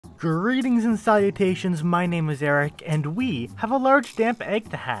Greetings and salutations, my name is Eric, and we have a large damp egg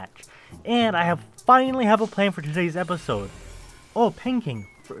to hatch. And I finally have a plan for today's episode. Oh, pinking.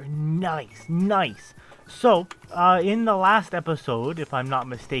 Nice. So, in the last episode, if I'm not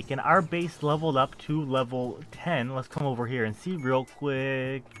mistaken, our base leveled up to level 10. Let's come over here and see real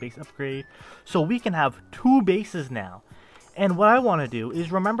quick. Base upgrade. So we can have 2 bases now. And what I want to do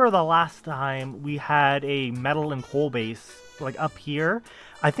is, remember the last time we had a metal and coal base, like up here?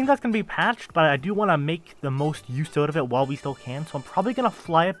 I think that's going to be patched, but I do want to make the most use out of it while we still can. So I'm probably going to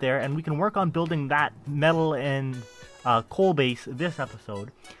fly up there, and we can work on building that metal and coal base this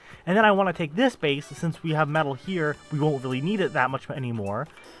episode. And then I want to take this base, since we have metal here, we won't really need it that much anymore.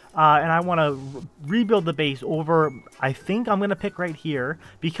 And I want to rebuild the base over, I think I'm going to pick right here,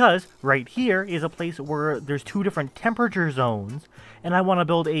 because right here is a place where there's 2 different temperature zones, and I want to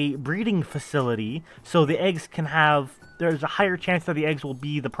build a breeding facility so the eggs can have, there's a higher chance that the eggs will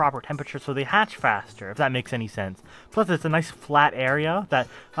be the proper temperature so they hatch faster, if that makes any sense. Plus it's a nice flat area that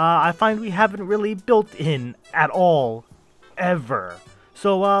I find we haven't really built in at all, ever.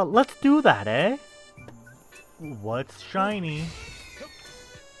 So let's do that, eh? What's shiny?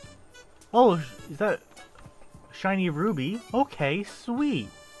 Oh, is that shiny ruby? Okay, sweet.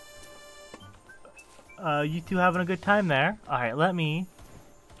 You two having a good time there? Alright, let me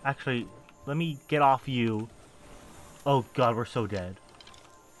get off you. Oh god, we're so dead.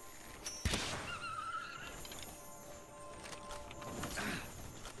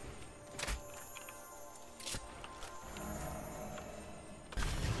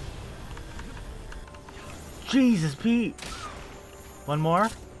 Jesus, Pete! One more?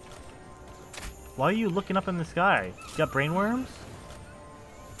 Why are you looking up in the sky? You got brainworms?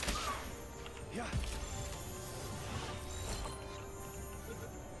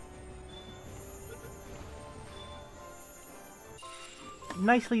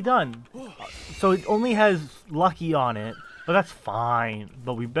 Nicely done. So it only has lucky on it, but that's fine.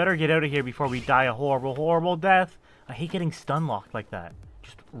 But we better get out of here before we die a horrible death. I hate getting stun locked like that.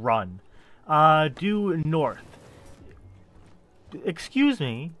 Just run. Due north. Excuse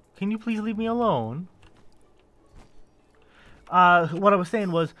me. Can you please leave me alone? What I was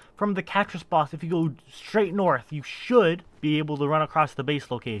saying was, from the Catris boss, if you go straight north, you should be able to run across the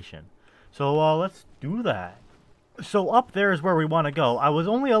base location. So, let's do that. So, up there is where we want to go. I was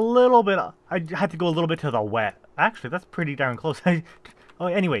only a little bit... I had to go a little bit to the west. Actually, that's pretty darn close. Oh,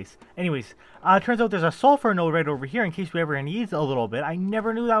 anyways. Turns out there's a sulfur node right over here in case we ever need a little bit. I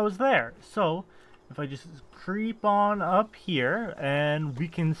never knew that was there. So, if I just creep on up here, and we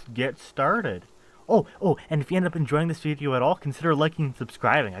can get started. Oh, and if you end up enjoying this video at all, consider liking and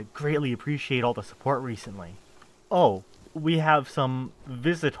subscribing. I greatly appreciate all the support recently. Oh, we have some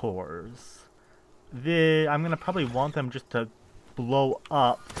visitors. I'm gonna probably want them just to blow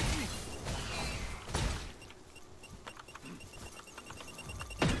up.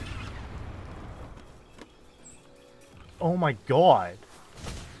 Oh my god.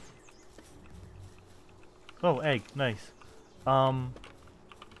 Oh, egg, nice.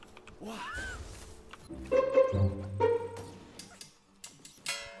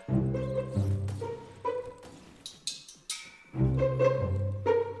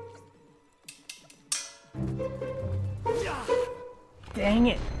 Dang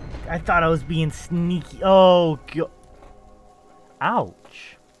it! I thought I was being sneaky. Oh god.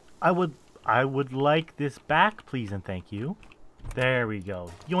 Ouch. I would like this back, please and thank you. There we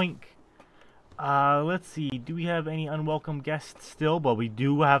go. Yoink. Let's see. Do we have any unwelcome guests still? But we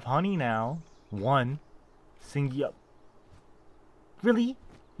do have honey now. 1. Sing up. Really?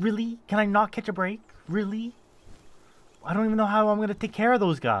 Really? Can I not catch a break? Really? I don't even know how I'm gonna take care of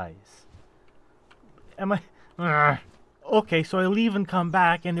those guys. Am I... Okay, so I leave and come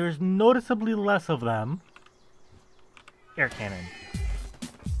back, and there's noticeably less of them. Air cannon.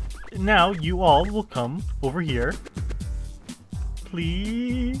 Now, you all will come over here.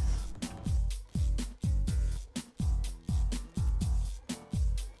 Please?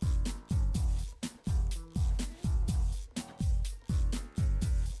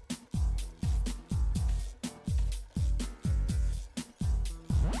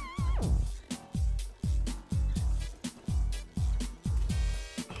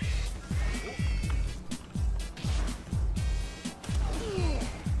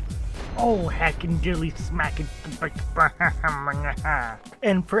 Oh, heckin' dilly smackin'.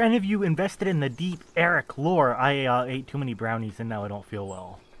 And for any of you invested in the deep Eric lore, I ate too many brownies and now I don't feel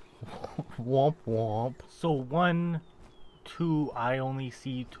well. Womp womp. So 1, 2, I only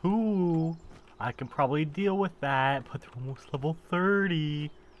see 2. I can probably deal with that, but they're almost level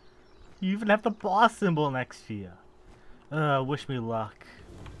 30. You even have the boss symbol next to you. Wish me luck.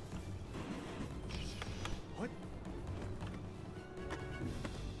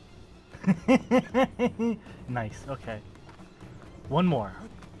 Nice, okay. One more.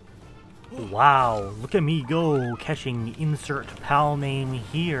 Wow, look at me go, catching insert pal name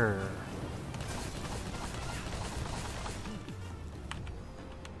here.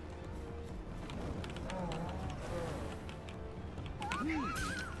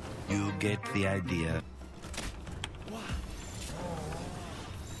 You get the idea.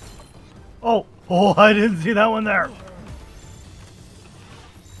 Oh, I didn't see that one there.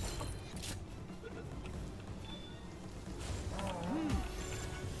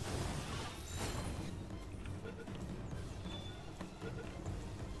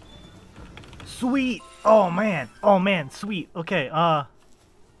 Sweet. Oh man, sweet. Okay,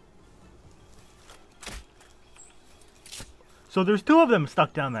 so there's two of them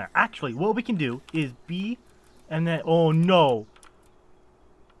stuck down there. Actually, what we can do is B, and then, oh no.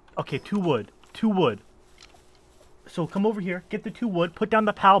 Okay, two wood. So come over here, get the 2 wood, put down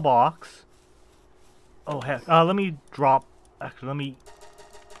the PAL box. Oh heck, let me drop, actually let me,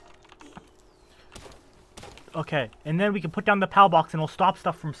 okay, and then we can put down the PAL box and it'll stop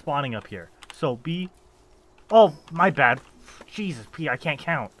stuff from spawning up here. So B, oh my bad, Jesus P, I can't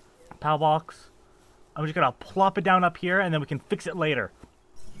count. PAL box, I'm just gonna plop it down up here and then we can fix it later.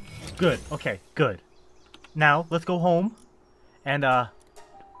 Good, okay, good. Now, let's go home and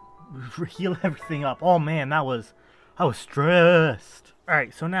heal everything up. Oh man, I was stressed.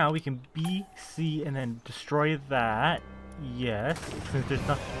 Alright, so now we can B, C, and then destroy that. Yes, since there's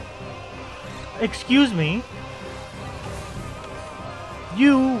nothing. Excuse me?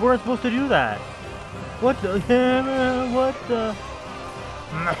 You weren't supposed to do that. What the? What the?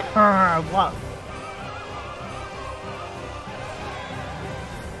 What?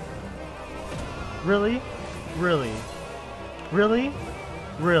 Really? Really? Really?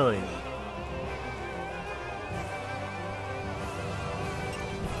 Really?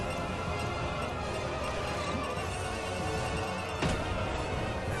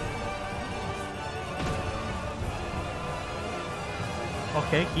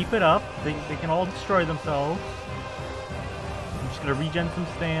 Okay, keep it up. They can all destroy themselves. I'm just gonna regen some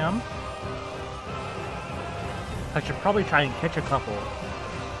stam. I should probably try and catch a couple.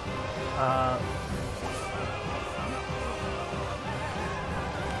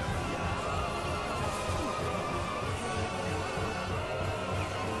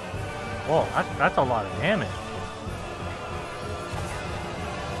 Whoa, that's a lot of damage.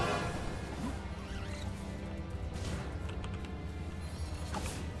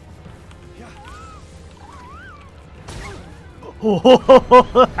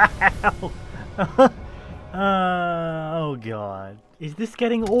 Oh god. Is this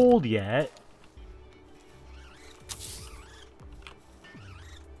getting old yet?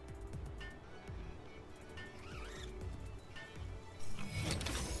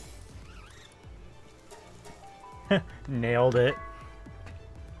 Nailed it.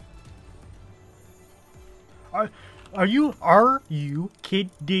 Are you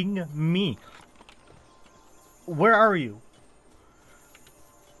kidding me? Where are you?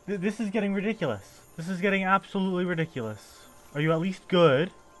 This is getting ridiculous. This is getting absolutely ridiculous. Are you at least good?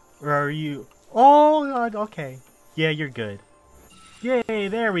 Or are you... Oh god, okay. Yeah, you're good. Yay,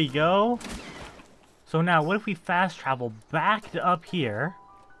 there we go. So now, what if we fast travel back to up here?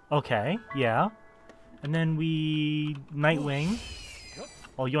 Okay, yeah. And then we... Nightwing.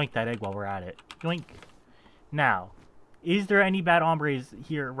 Oh, yoink that egg while we're at it. Yoink. Now, is there any bad hombres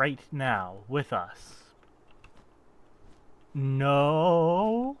here right now with us?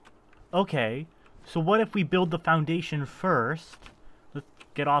 No. Okay. So what if we build the foundation first? Let's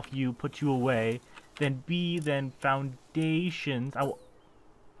get off you, put you away. Then B, then foundations. I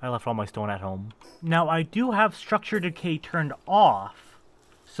left all my stone at home. Now, I do have structure decay turned off.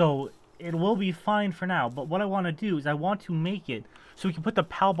 So it will be fine for now. But what I want to do is I want to make it so we can put the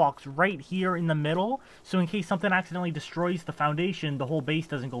PAL box right here in the middle. So in case something accidentally destroys the foundation, the whole base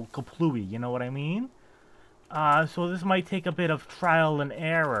doesn't go kaplooey. You know what I mean? So this might take a bit of trial and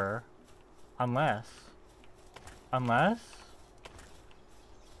error. Unless... Did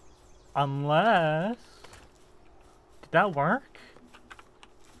that work?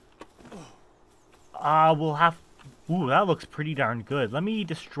 We'll have... Ooh, that looks pretty darn good. Let me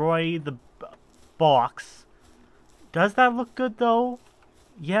destroy the box. Does that look good, though?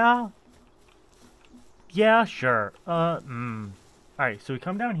 Yeah? Yeah, sure. Alright, so we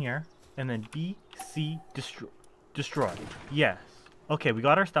come down here, and then B, C, destroy. Yes. Okay, we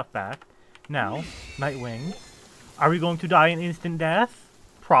got our stuff back. Now, Nightwing. Are we going to die an instant death?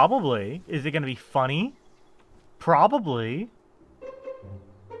 Probably. Is it going to be funny? Probably.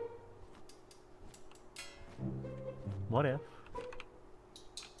 What if?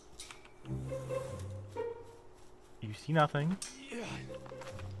 see nothing.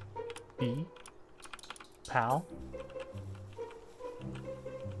 B. Pal.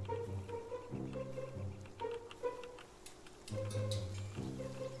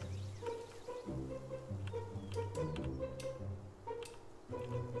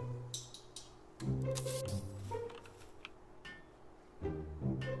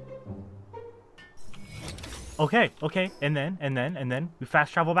 Okay, okay, and then we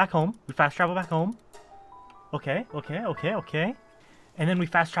fast travel back home. Okay, okay, okay, okay. And then we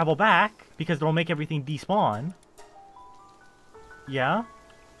fast travel back because they'll make everything despawn. Yeah.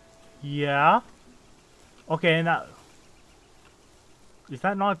 Yeah. Okay, and that... Is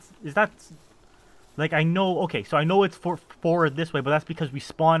that not... Is that... Like, I know... Okay, so I know it's forward this way, but that's because we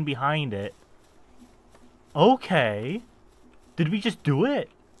spawn behind it. Okay. Did we just do it?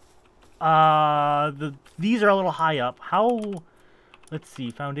 These are a little high up. How... Let's see,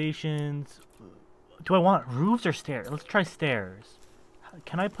 foundations... Do I want roofs or stairs? Let's try stairs.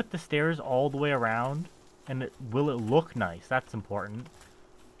 Can I put the stairs all the way around? And will it look nice? That's important.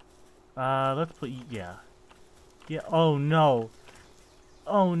 Let's put... Yeah. Yeah, oh no.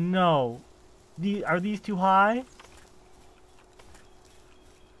 Oh no. Are these too high?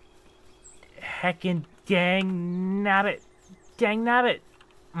 Heckin' dang nabbit. Dang nabbit.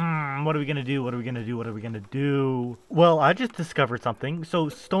 What are we gonna do? What are we gonna do? What are we gonna do? Well, I just discovered something. So,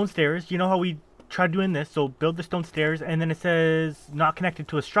 stone stairs, you know how we tried doing this? So, build the stone stairs, and then it says not connected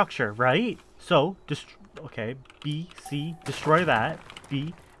to a structure, right? So, just, okay, B, C, destroy that,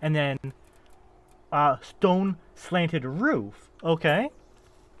 B, and then, stone slanted roof, okay?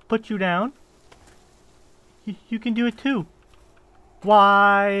 Put you down. You can do it too.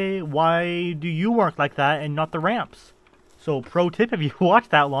 Why do you work like that and not the ramps? So, pro tip, if you watch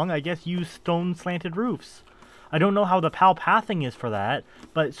that long, I guess use stone slanted roofs. I don't know how the PAL pathing is for that,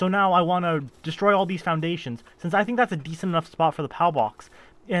 but so now I want to destroy all these foundations, since I think that's a decent enough spot for the PAL box,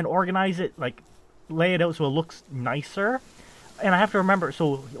 and organize it, like, lay it out so it looks nicer. And I have to remember,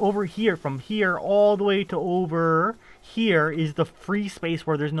 so over here, from here all the way to over here is the free space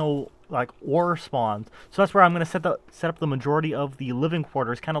where there's no, like, ore spawns. So that's where I'm going to set up the majority of the living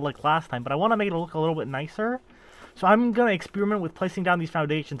quarters, kind of like last time, but I want to make it look a little bit nicer. So I'm going to experiment with placing down these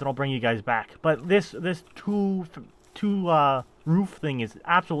foundations, and I'll bring you guys back. But this two roof thing is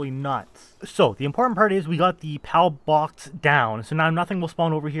absolutely nuts. So the important part is we got the PAL box down. So now nothing will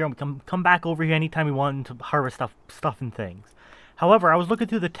spawn over here, and we can come back over here anytime we want to harvest stuff and things. However, I was looking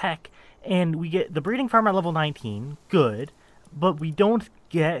through the tech, and we get the breeding farm at level 19, good, but we don't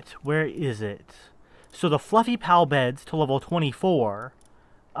get, where is it? So the fluffy PAL beds to level 24,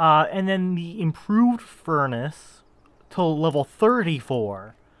 and then the improved furnace to level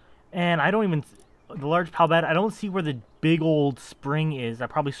 34, and I don't even, the large PAL bed, I don't see where the big old spring is. I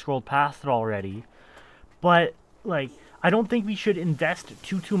probably scrolled past it already, but, like, I don't think we should invest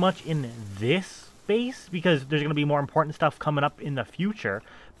too much in this base, because there's going to be more important stuff coming up in the future.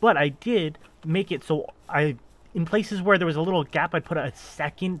 But I did make it so in places where there was a little gap, I'd put a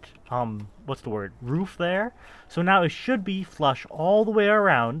second, what's the word, roof there. So now it should be flush all the way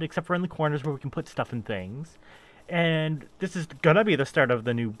around, except for in the corners where we can put stuff and things. And this is going to be the start of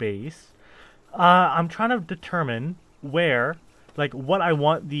the new base. I'm trying to determine where, like, what I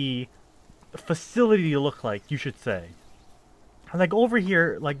want the facility to look like, you should say. Like, over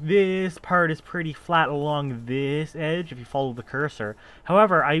here, like, this part is pretty flat along this edge, if you follow the cursor.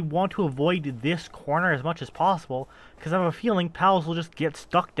 However, I want to avoid this corner as much as possible, because I have a feeling pals will just get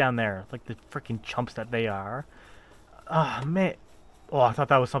stuck down there, like the freaking chumps that they are. Ah, man. Oh, I thought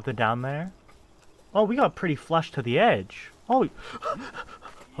that was something down there. Oh, we got pretty flush to the edge. Oh,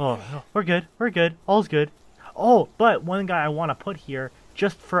 oh, we're good, all's good. Oh, but one guy I want to put here,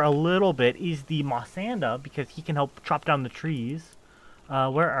 just for a little bit, is the Mossanda, because he can help chop down the trees.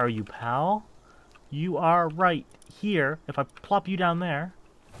 Where are you, pal? You are right here. If I plop you down there.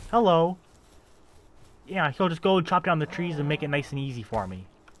 Hello. Yeah, he'll just go and chop down the trees and make it nice and easy for me.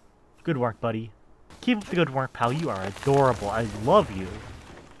 Good work, buddy. Keep up the good work, pal. You are adorable. I love you.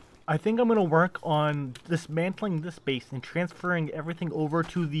 I think I'm going to work on dismantling this base and transferring everything over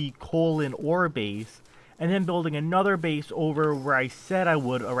to the coal and ore base, and then building another base over where I said I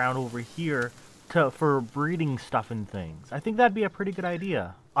would, around over here, for breeding stuff and things. I think that'd be a pretty good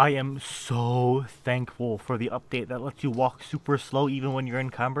idea. I am so thankful for the update that lets you walk super slow even when you're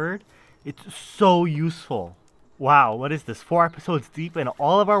encumbered. It's so useful. Wow, what is this? 4 episodes deep, and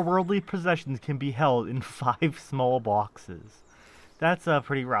all of our worldly possessions can be held in 5 small boxes. That's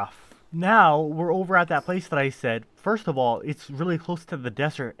pretty rough. Now, we're over at that place that I said. First of all, it's really close to the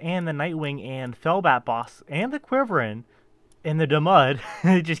desert, and the Nightwing and Fellbat boss, and the Quiverin, and the Demud.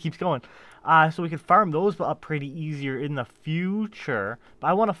 It just keeps going. So we could farm those up pretty easier in the future. But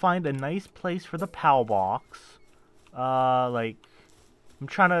I want to find a nice place for the PAL box. Like, I'm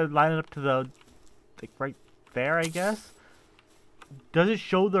trying to line it up to the, like, right there, I guess. Does it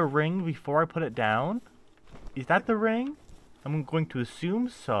show the ring before I put it down? Is that the ring? I'm going to assume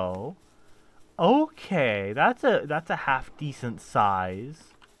so. Okay, that's a half decent size.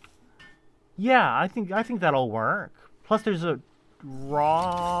 Yeah, I think that'll work. Plus, there's a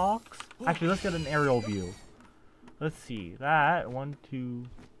rocks. Actually, let's get an aerial view. Let's see that 1, 2.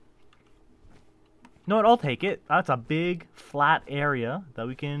 No, I'll take it. That's a big flat area that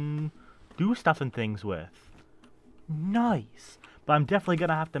we can do stuff and things with. Nice. But I'm definitely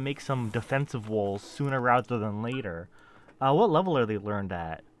gonna have to make some defensive walls sooner rather than later. What level are they learned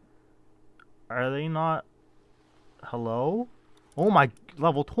at? Are they not? Hello? Oh my,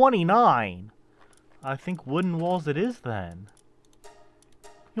 level 29! I think wooden walls it is then.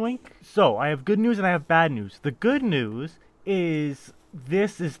 Yoink. So, I have good news and I have bad news. The good news is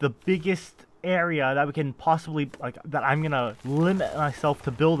this is the biggest area that we can possibly, like, that I'm gonna limit myself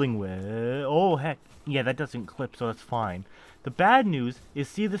to building with. Oh, heck. Yeah, that doesn't clip, so that's fine. The bad news is,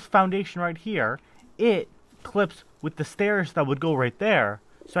 see this foundation right here? It clips with the stairs that would go right there.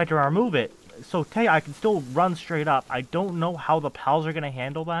 So I have to remove it. So tell you, I can still run straight up. I don't know how the pals are going to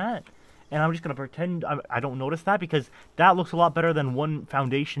handle that. And I'm just going to pretend I don't notice that, because that looks a lot better than one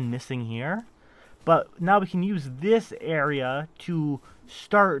foundation missing here. But now we can use this area to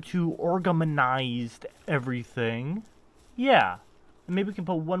start to organize everything. Yeah. And maybe we can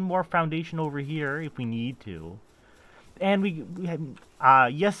put one more foundation over here if we need to. And we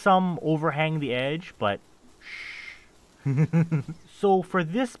have, yes, some overhang the edge, but shh. So for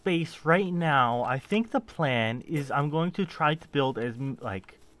this base right now, I think the plan is I'm going to try to build as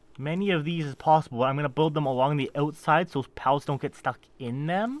many of these as possible. I'm going to build them along the outside so pals don't get stuck in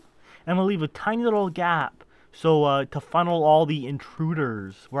them. And I'm going to leave a tiny little gap so to funnel all the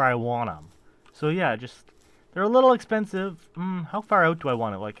intruders where I want them. So yeah, just they're a little expensive. How far out do I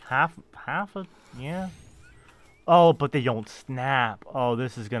want it? Like half a, yeah. Oh, but they don't snap. Oh,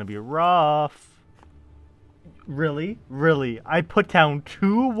 this is going to be rough. Really? Really? I put down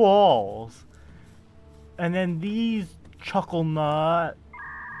 2 walls. And then these chuckle nut.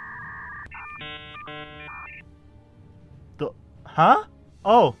 Huh?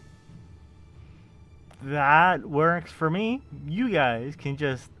 Oh. That works for me. You guys can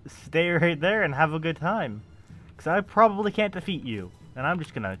just stay right there and have a good time. Because I probably can't defeat you. And I'm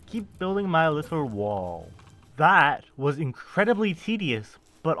just going to keep building my little wall. That was incredibly tedious,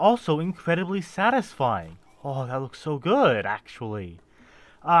 but also incredibly satisfying. Oh, that looks so good, actually.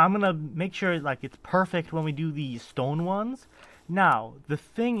 I'm gonna make sure it's perfect when we do the stone ones. Now, the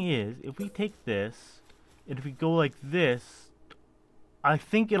thing is, if we take this, and if we go like this, I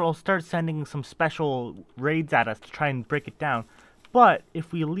think it'll start sending some special raids at us to try and break it down. But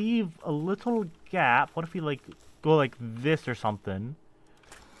if we leave a little gap, what if we go like this or something?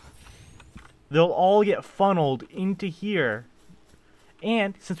 They'll all get funneled into here.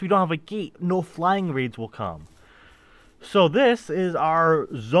 And since we don't have a gate, no flying raids will come. So this is our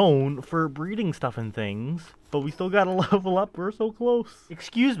zone for breeding stuff and things. But we still gotta level up. We're so close.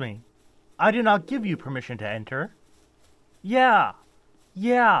 Excuse me. I did not give you permission to enter. Yeah.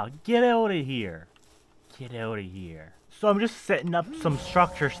 Yeah. Get out of here. Get out of here. So I'm just setting up some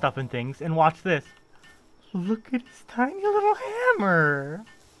structure stuff and things. And watch this. Look at his tiny little hammer.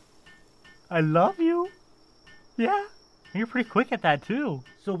 I love you. Yeah. You're pretty quick at that too.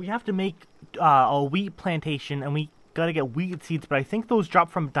 So we have to make a wheat plantation, and we gotta get wheat seeds, but I think those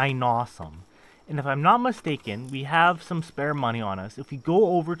drop from Dinossum. And if I'm not mistaken, we have some spare money on us. If we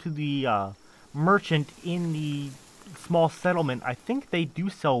go over to the merchant in the small settlement, I think they do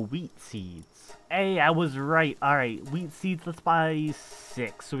sell wheat seeds. Hey, I was right. Alright, wheat seeds, let's buy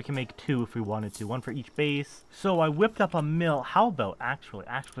 6, so we can make 2 if we wanted to. 1 for each base. So I whipped up a mill. How about, actually,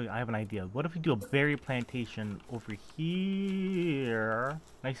 I have an idea. What if we do a berry plantation over here?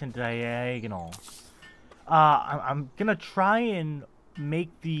 Nice and diagonal. I'm gonna try and make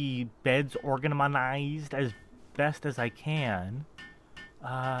the beds organized as best as I can.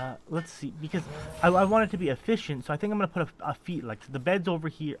 Let's see, because I want it to be efficient, so I think I'm gonna put a feet, the beds over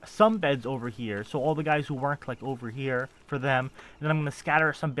here, some beds over here, so all the guys who weren't over here for them, and then I'm gonna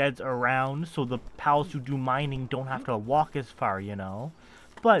scatter some beds around so the pals who do mining don't have to walk as far, you know.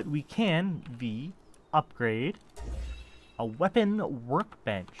 But we can upgrade a weapon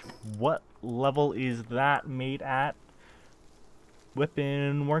workbench. What level is that made at?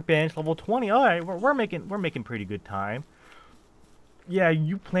 Weapon workbench level 20. All right, we're making pretty good time. Yeah,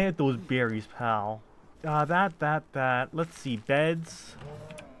 you planted those berries, pal. Let's see, beds.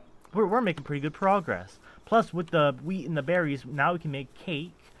 we're making pretty good progress. Plus, with the wheat and the berries, now we can make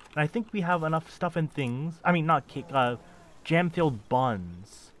cake. And I think we have enough stuff and things. I mean, not cake, jam-filled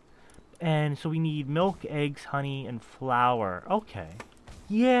buns. And so we need milk, eggs, honey, and flour. Okay.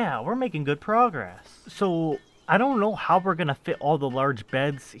 Yeah, we're making good progress. So, I don't know how we're gonna fit all the large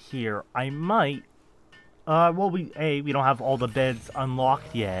beds here. I might. Well, we don't have all the beds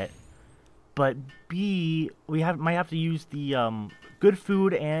unlocked yet. But B, we might have to use the, good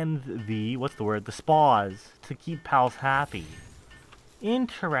food and the, the spas to keep pals happy.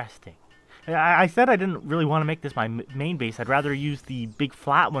 Interesting. I said I didn't really want to make this my main base. I'd rather use the big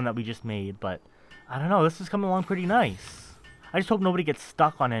flat one that we just made, but I don't know. This is coming along pretty nice. I just hope nobody gets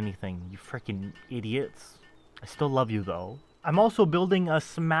stuck on anything, you freaking idiots. I still love you, though. I'm also building a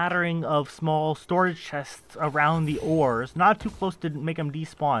smattering of small storage chests around the ores. Not too close to make them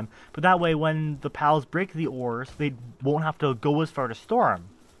despawn, but that way when the pals break the ores, they won't have to go as far to store them.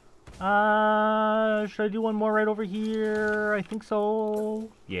 Should I do one more right over here? I think so.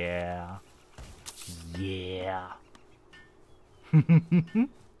 Yeah. Yeah.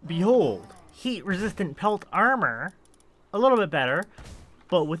 Behold, heat-resistant pelt armor. A little bit better.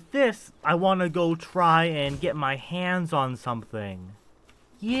 But with this, I want to go try and get my hands on something.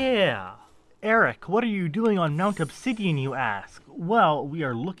 Yeah. Eric, what are you doing on Mount Obsidian, you ask? Well, we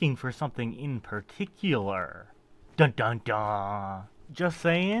are looking for something in particular. Dun dun dun. Just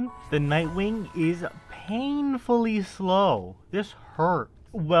saying, the Nightwing is painfully slow. This hurts.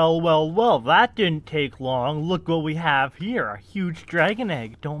 Well, that didn't take long. Look what we have here, a huge dragon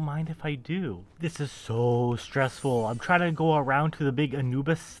egg. Don't mind if I do. This is so stressful. I'm trying to go around to the big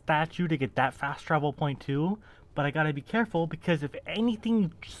Anubis statue to get that fast travel point too. But I gotta be careful because if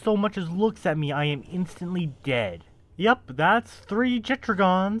anything so much as looks at me, I am instantly dead. Yep, that's 3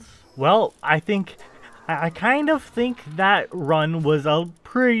 Jitragons. Well, I kind of think that run was a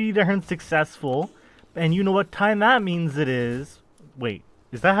pretty darn successful. And you know what time that means it is. Wait.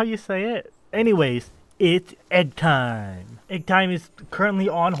 Is that how you say it? Anyways, it's egg time. Egg time is currently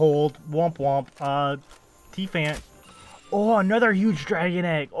on hold. Womp womp. T-Fan. Oh, another huge dragon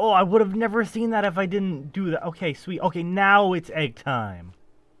egg. Oh, I would have never seen that if I didn't do that. Okay, sweet. Okay, now it's egg time.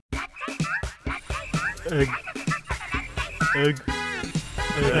 Egg. Egg.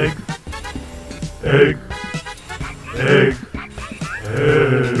 Egg. Egg. Egg. Egg.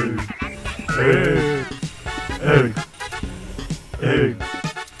 Egg. Egg. Egg.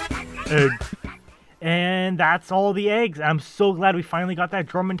 Egg. And that's all the eggs. I'm so glad we finally got that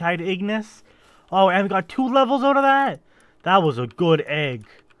Dormantide Ignis. Oh, and we got 2 levels out of that. That was a good egg.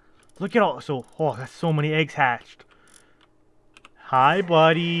 Look at all. Oh, that's so many eggs hatched. Hi,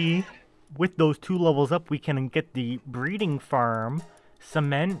 buddy. With those 2 levels up, we can get the breeding farm,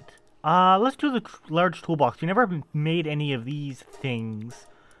 cement. Let's do the large toolbox. We never made any of these things.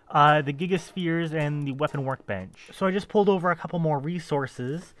 The Gigaspheres and the weapon workbench. So I just pulled over a couple more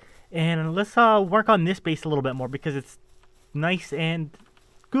resources. And let's work on this base a little bit more because it's nice and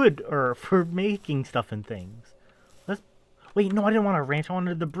good for making stuff and things. Wait, no, I didn't want a ranch. I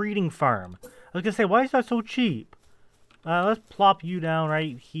wanted the breeding farm. I was gonna say, why is that so cheap? Let's plop you down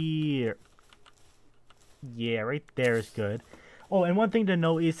right here. Yeah, right there is good. Oh, and one thing to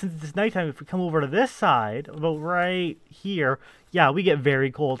note is since it's nighttime, if we come over to this side, about right here, yeah, we get very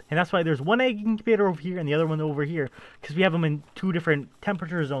cold. And that's why there's one egg incubator over here and the other one over here. Because we have them in 2 different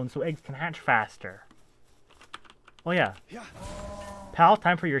temperature zones so eggs can hatch faster. Oh, yeah. Pal,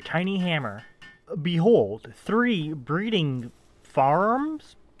 time for your tiny hammer. Behold, 3 breeding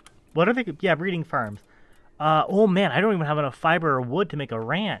farms? What are they? Yeah, breeding farms. Oh, man, I don't even have enough fiber or wood to make a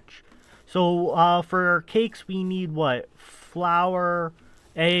ranch. So, for cakes, we need what? Flour,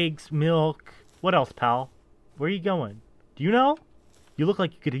 eggs, milk. What else, pal? Where are you going? Do you know? You look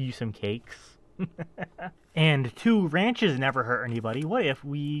like you could use some cakes. And 2 ranches never hurt anybody. What if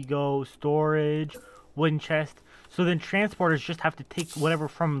we go storage, wooden chest? So then transporters just have to take whatever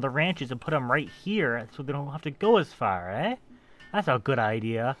from the ranches and put them right here so they don't have to go as far, eh? That's a good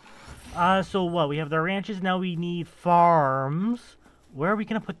idea. So what? We have the ranches, now we need farms. Where are we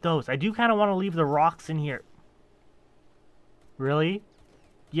going to put those? I do kind of want to leave the rocks in here. Really?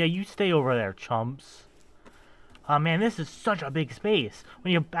 Yeah, you stay over there, chumps. Man, this is such a big space.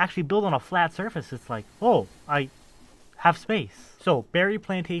 When you actually build on a flat surface, it's like, oh, I have space. So, berry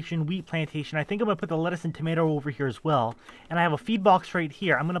plantation, wheat plantation. I think I'm going to put the lettuce and tomato over here as well. And I have a feed box right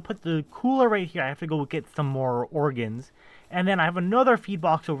here. I'm going to put the cooler right here. I have to go get some more organs. And then I have another feed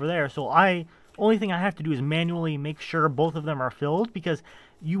box over there. So, only thing I have to do is manually make sure both of them are filled because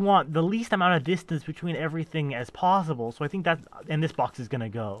you want the least amount of distance between everything as possible. So I think that, and this box is going to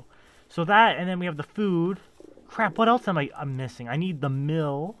go. So that, and then we have the food. Crap, what else I'm missing? I need the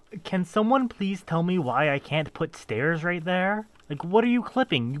mill. Can someone please tell me why I can't put stairs right there? Like, what are you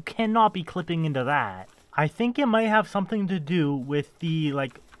clipping? You cannot be clipping into that. I think it might have something to do with the,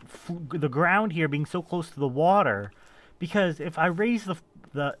 like, the ground here being so close to the water. Because if I raise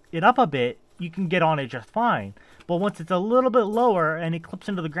it up a bit, you can get on it just fine. But once it's a little bit lower and it clips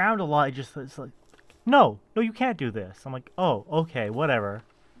into the ground a lot, it's like, no, you can't do this. I'm like, oh, okay, whatever.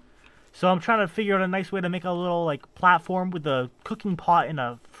 So I'm trying to figure out a nice way to make a little, like, platform with a cooking pot in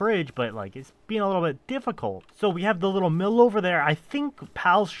a fridge, but, like, it's being a little bit difficult. So we have the little mill over there. I think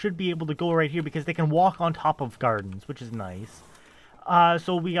pals should be able to go right here because they can walk on top of gardens, which is nice.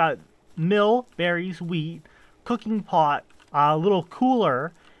 So we got mill, berries, wheat, cooking pot, little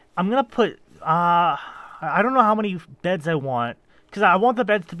cooler. I'm going to put, I don't know how many beds I want, because I want the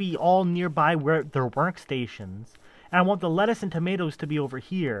beds to be all nearby where their workstations. And I want the lettuce and tomatoes to be over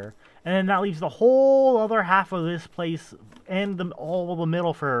here. And then that leaves the whole other half of this place and all the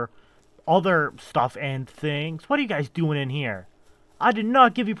middle for other stuff and things. What are you guys doing in here? I did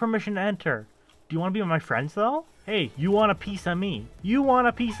not give you permission to enter. Do you want to be my friends, though? Hey, you want a piece of me? You want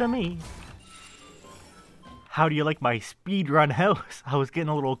a piece of me? How do you like my speedrun house? I was getting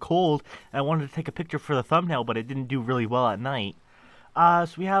a little cold. And I wanted to take a picture for the thumbnail, but it didn't do really well at night.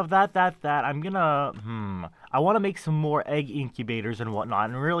 So we have that. I'm gonna, I want to make some more egg incubators and whatnot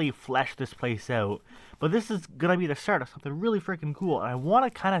and really flesh this place out. But this is gonna be the start of something really freaking cool. And I want to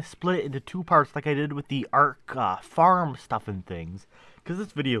kind of split it into two parts like I did with the Ark farm stuff and things. Because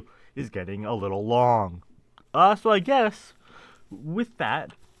this video is getting a little long. So I guess, with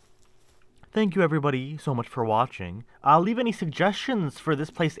that, thank you everybody so much for watching. Leave any suggestions for this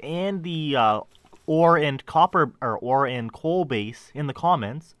place and the, ore and coal base in the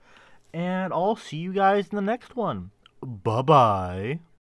comments, and I'll see you guys in the next one. Bye bye.